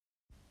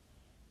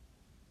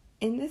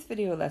In this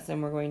video lesson,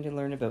 we're going to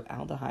learn about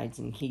aldehydes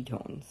and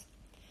ketones.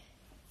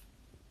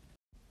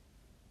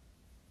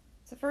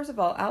 So first of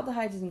all,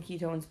 aldehydes and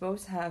ketones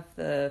both have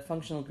the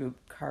functional group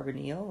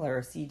carbonyl, or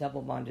a C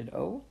double bonded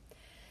O.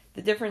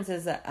 The difference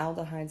is that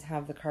aldehydes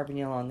have the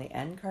carbonyl on the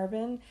N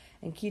carbon,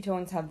 and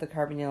ketones have the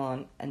carbonyl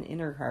on an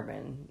inner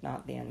carbon,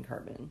 not the N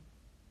carbon.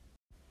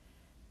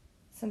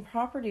 Some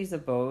properties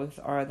of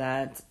both are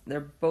that they're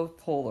both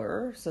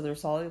polar, so they're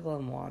soluble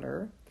in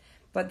water.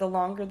 But the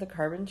longer the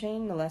carbon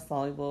chain, the less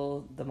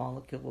soluble the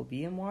molecule will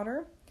be in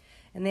water.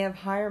 And they have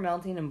higher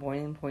melting and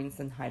boiling points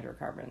than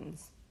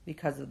hydrocarbons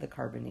because of the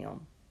carbonyl.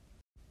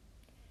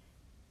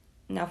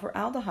 Now for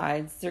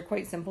aldehydes, they're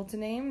quite simple to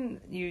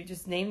name. You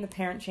just name the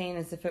parent chain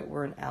as if it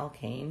were an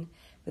alkane,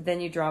 but then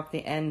you drop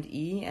the end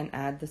E and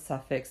add the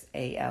suffix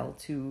Al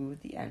to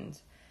the end.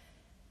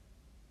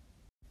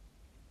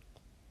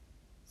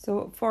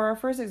 So for our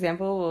first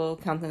example, we'll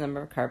count the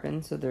number of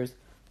carbons. So there's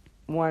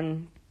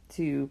 1,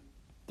 2,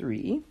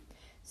 3.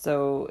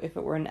 So if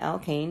it were an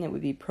alkane, it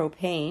would be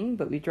propane,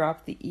 but we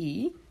dropped the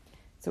E,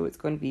 so it's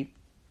going to be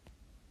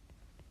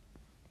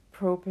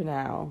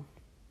propanal,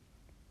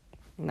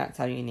 and that's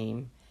how you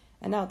name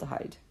an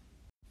aldehyde.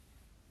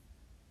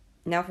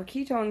 Now for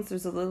ketones,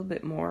 there's a little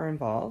bit more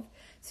involved.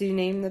 So you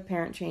name the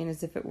parent chain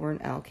as if it were an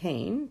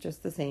alkane,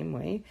 just the same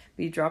way,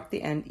 but you drop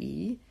the end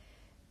E,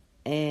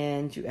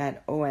 and you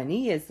add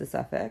ONE as the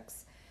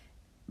suffix.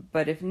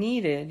 But if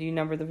needed, you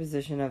number the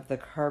position of the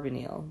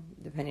carbonyl,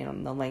 depending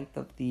on the length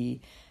of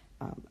the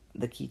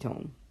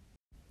ketone.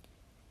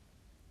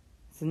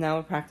 So now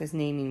we'll practice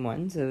naming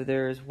one. So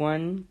there's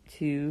 1,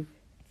 2,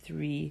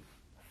 3,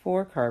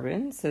 4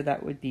 carbons. So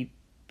that would be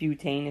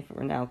butane if it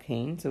were an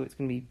alkane. So it's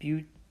going to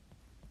be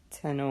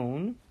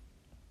butanone.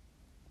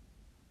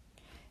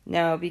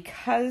 Now,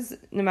 because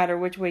no matter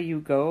which way you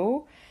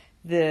go,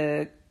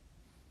 the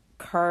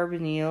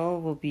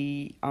carbonyl will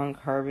be on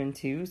carbon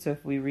too. So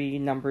if we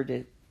renumbered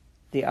it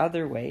the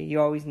other way, you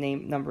always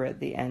number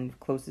at the end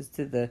closest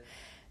to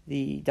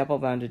the double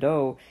bonded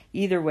O.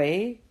 Either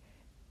way,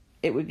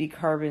 it would be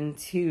carbon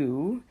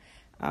 2,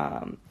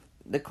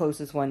 the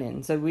closest one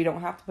in. So we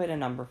don't have to put a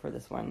number for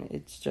this one.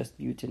 It's just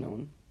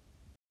butanone.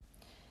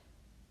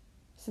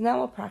 So now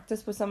we'll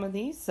practice with some of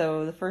these.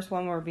 So the first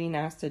one, we're being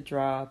asked to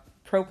draw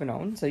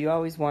propanone. So you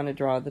always want to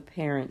draw the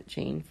parent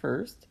chain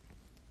first,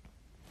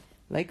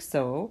 like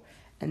so.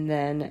 And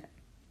then,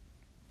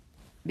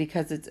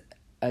 because it's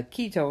a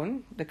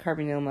ketone, the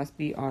carbonyl must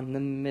be on the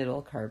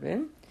middle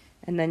carbon,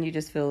 and then you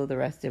just fill the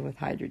rest in with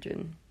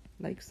hydrogen,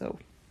 like so.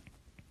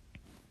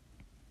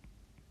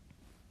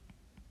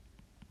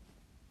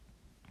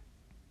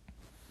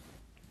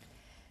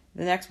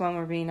 The next one,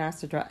 we're being asked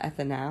to draw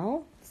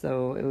ethanol,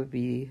 so it would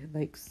be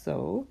like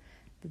so.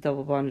 The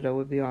double bonded O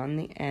would be on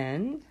the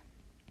end,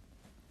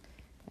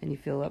 and you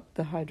fill up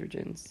the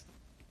hydrogens,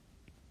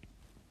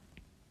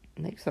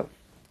 like so.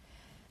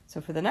 So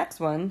for the next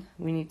one,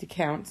 we need to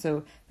count.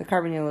 So the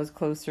carbonyl is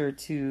closer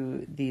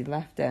to the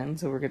left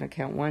end, so we're going to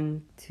count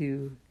 1,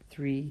 2,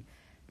 3,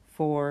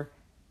 4,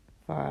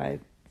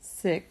 5,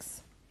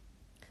 6.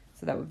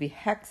 So that would be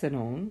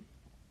hexanone.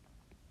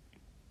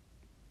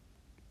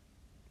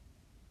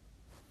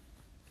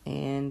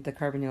 And the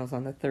carbonyl is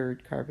on the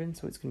third carbon,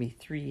 so it's going to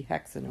be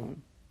 3-hexanone.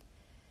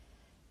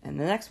 And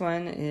the next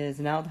one is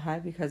an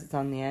aldehyde because it's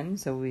on the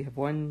end, so we have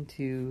 1,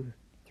 2,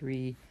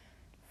 3,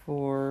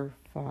 4,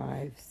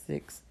 5,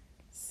 6,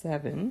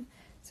 7.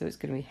 So it's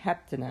going to be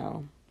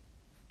heptanal.